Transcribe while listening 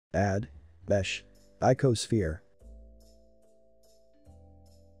Add, mesh, icosphere.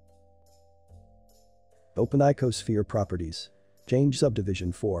 Open icosphere properties. Change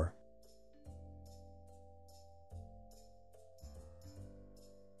subdivision 4.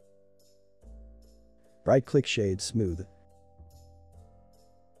 Right-click shade smooth.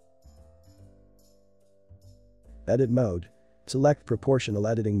 Edit mode. Select proportional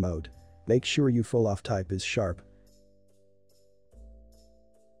editing mode. Make sure your full off type is sharp.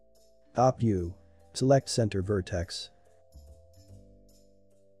 Top view. Select center vertex.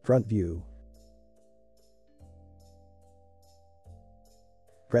 Front view.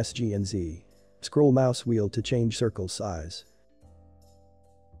 Press G and Z. Scroll mouse wheel to change circle size.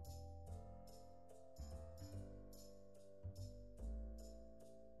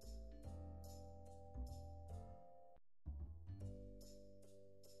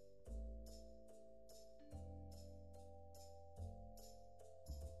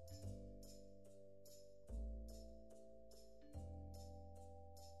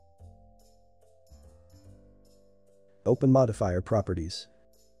 Open modifier properties.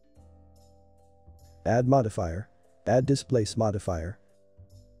 Add modifier. Add displace modifier.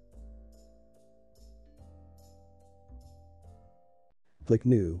 Click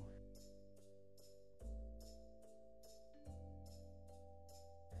New.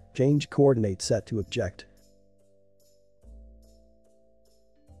 Change coordinate set to object.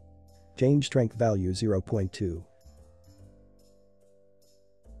 Change strength value 0.2.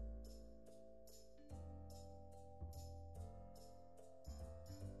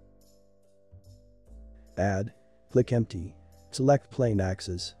 Add, click empty. Select plane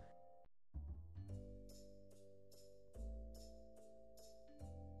axis.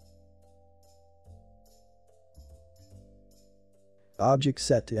 Object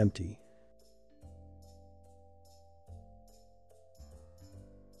set to empty.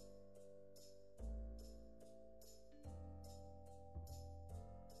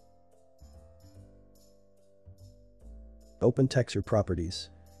 Open texture properties.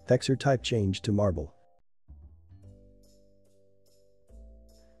 Texture type change to marble.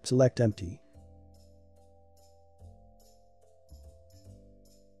 Select empty.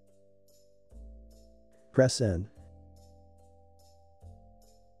 Press N.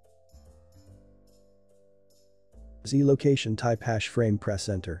 Z location type hash frame, press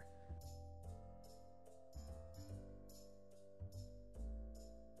enter.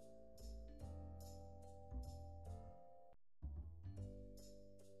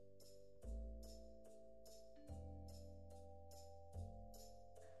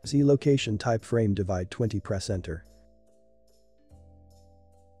 Z location type frame divide 20, press enter.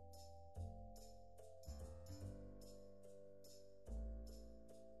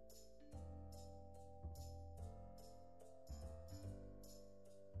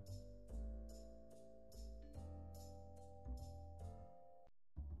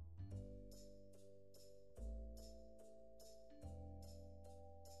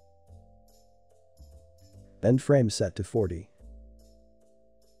 End frame set to 40.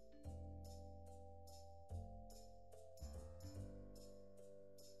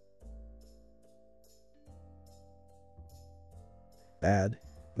 Add,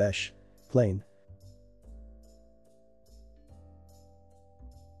 mesh, plane.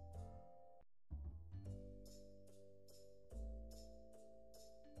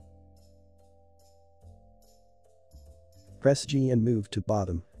 Press G and move to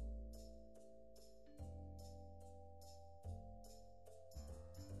bottom.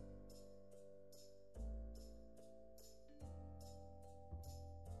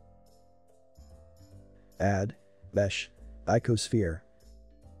 Add, mesh, icosphere.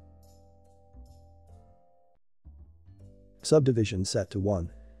 Subdivision set to 1.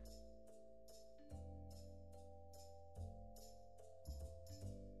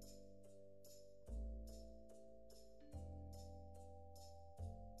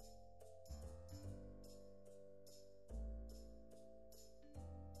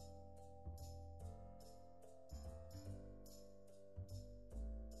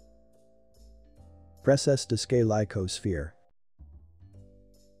 Press S to scale icosphere.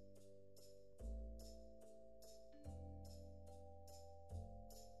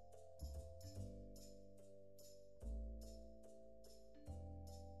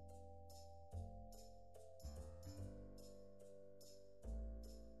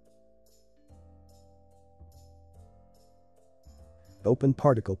 Open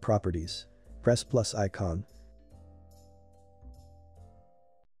particle properties. Press plus icon.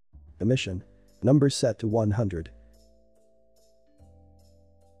 Emission. Number set to 100.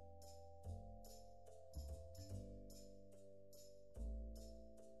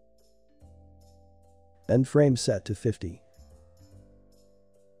 End frame set to 50.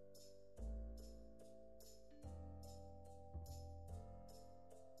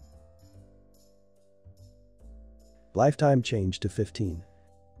 Lifetime change to 15.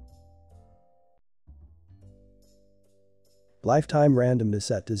 Lifetime randomness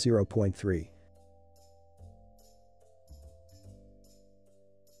set to 0.3.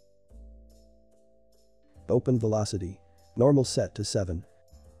 Open velocity. Normal set to 7.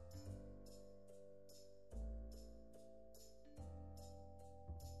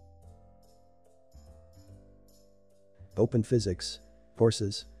 Open physics.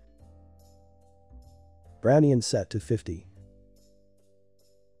 Forces. Brownian set to 50.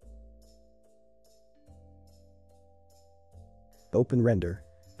 Open render.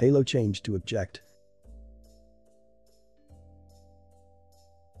 Halo change to object.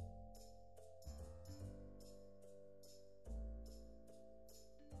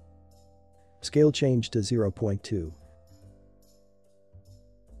 Scale change to 0.2.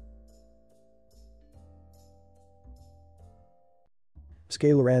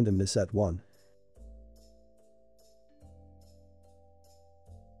 Scale randomness at 1.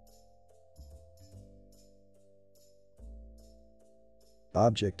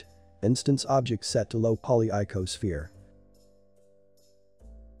 Object. Instance object set to low poly icosphere.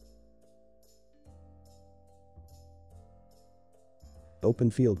 Open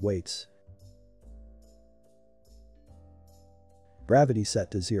field weights. Gravity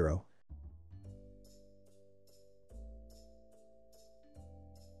set to 0.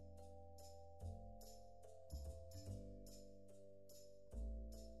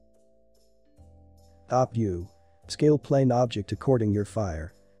 Top view. Scale plane object according your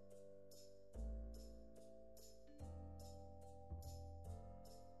fire.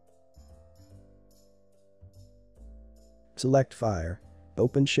 Select fire.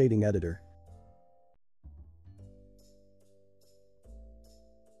 Open shading editor.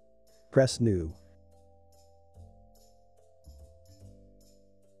 Press new.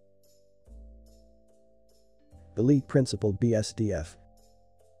 Delete principled BSDF.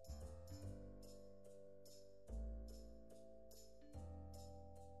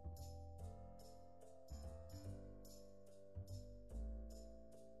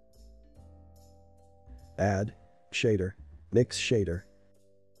 Add. Shader. Mix shader.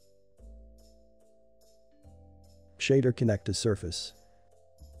 Shader connect to surface.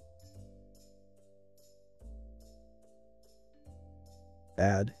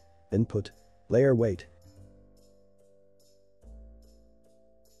 Add. Input. Layer weight.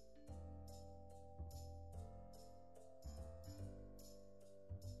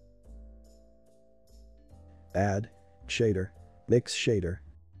 Add. Shader. Mix shader.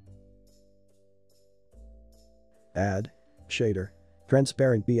 Add. Shader.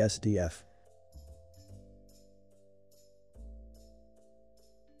 Transparent BSDF.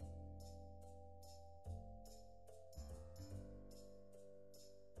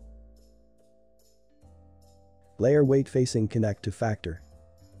 Layer weight facing connect to factor.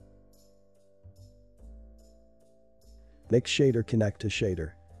 Mix shader connect to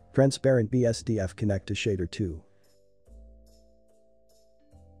shader. Transparent BSDF connect to shader 2.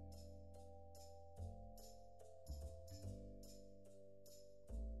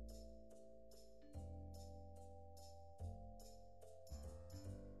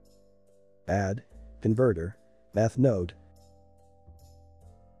 Add. Converter. Math node.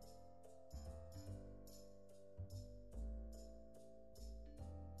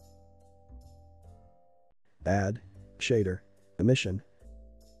 Add. Shader. Emission.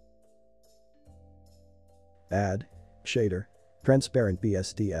 Add. Shader. Transparent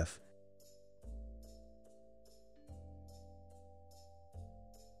BSDF.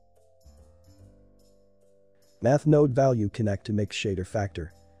 Math node value connect to mix shader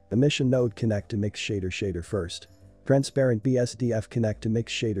factor. Emission node connect to mix shader first. Transparent BSDF connect to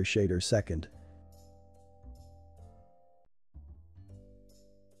mix shader second.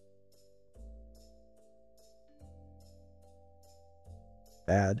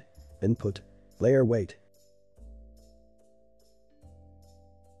 Add. Input. Layer weight.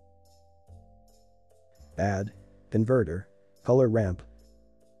 Add. Converter. Color ramp.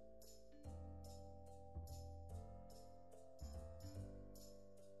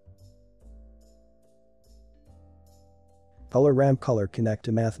 Color ramp color connect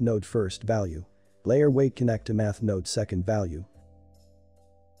to math node first value. Layer weight connect to math node second value.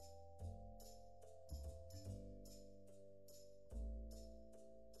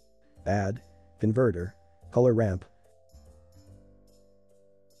 Add. Converter. Color ramp.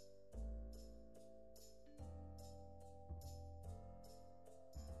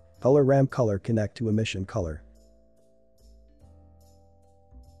 Color ramp color connect to emission color.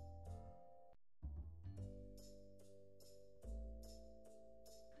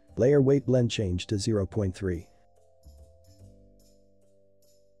 Layer weight blend change to 0.3.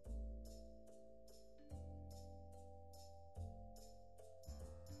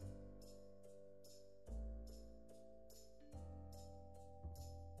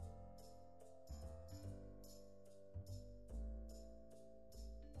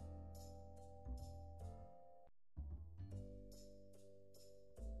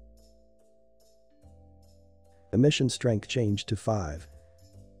 Emission strength change to 5.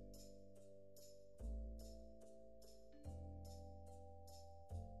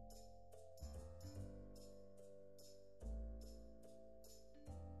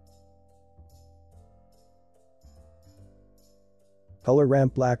 Color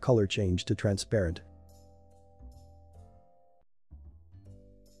ramp black color change to transparent.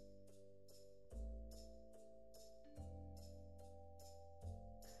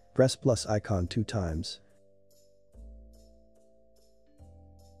 Press plus icon 2 times.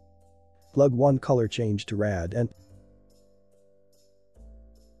 Plug 1 color change to rad and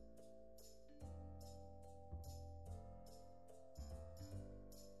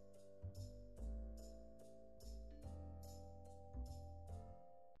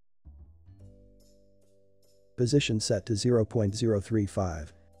position set to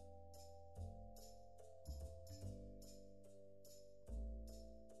 0.035.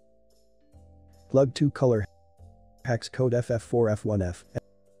 Plug 2 color hex code FF4F1F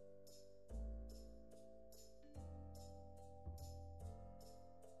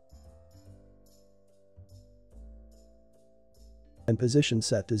and position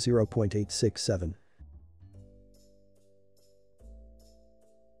set to 0.867.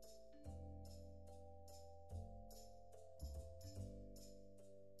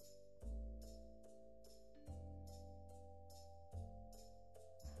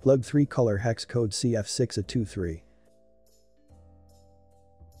 Plug 3 color hex code CF6A23.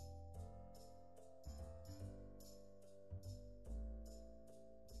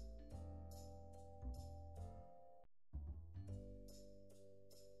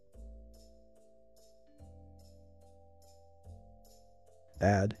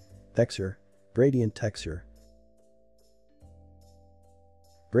 Add texture, gradient texture.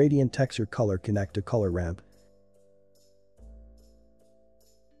 Gradient texture color connect to color ramp.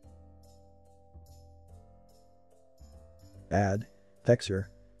 Add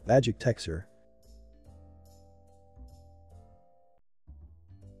texture, magic texture.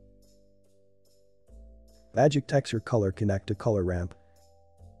 Magic texture color connect to color ramp.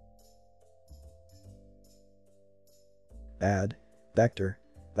 Add vector,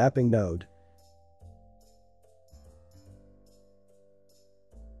 mapping node.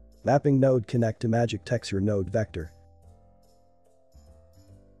 Mapping node connect to magic texture node vector.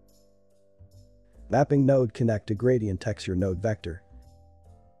 Mapping node connect to gradient texture node vector.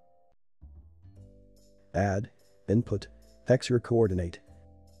 Add input texture coordinate.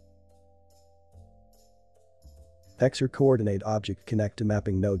 Texture coordinate object connect to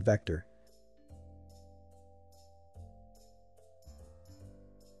mapping node vector.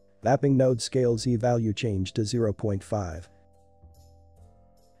 Mapping node scale Z value change to 0.5.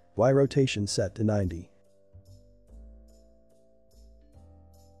 Y rotation set to 90.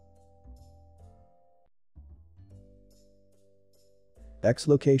 X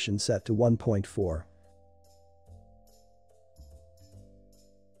location set to 1.4.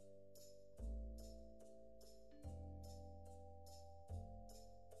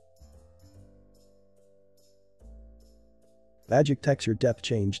 Magic texture depth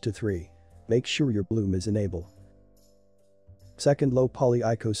change to 3. Make sure your bloom is enabled. Second low poly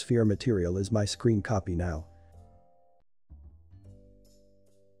icosphere material is my screen copy now.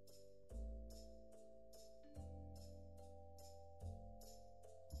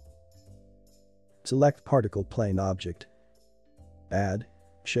 Select particle plane object. Add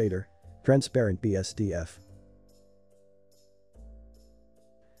shader, transparent BSDF.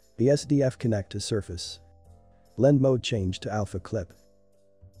 BSDF connect to surface. Blend mode change to alpha clip.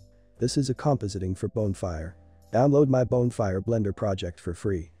 This is a compositing for Bonfire. Download my Bonfire Blender project for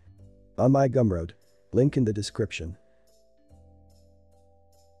free on my Gumroad, link in the description.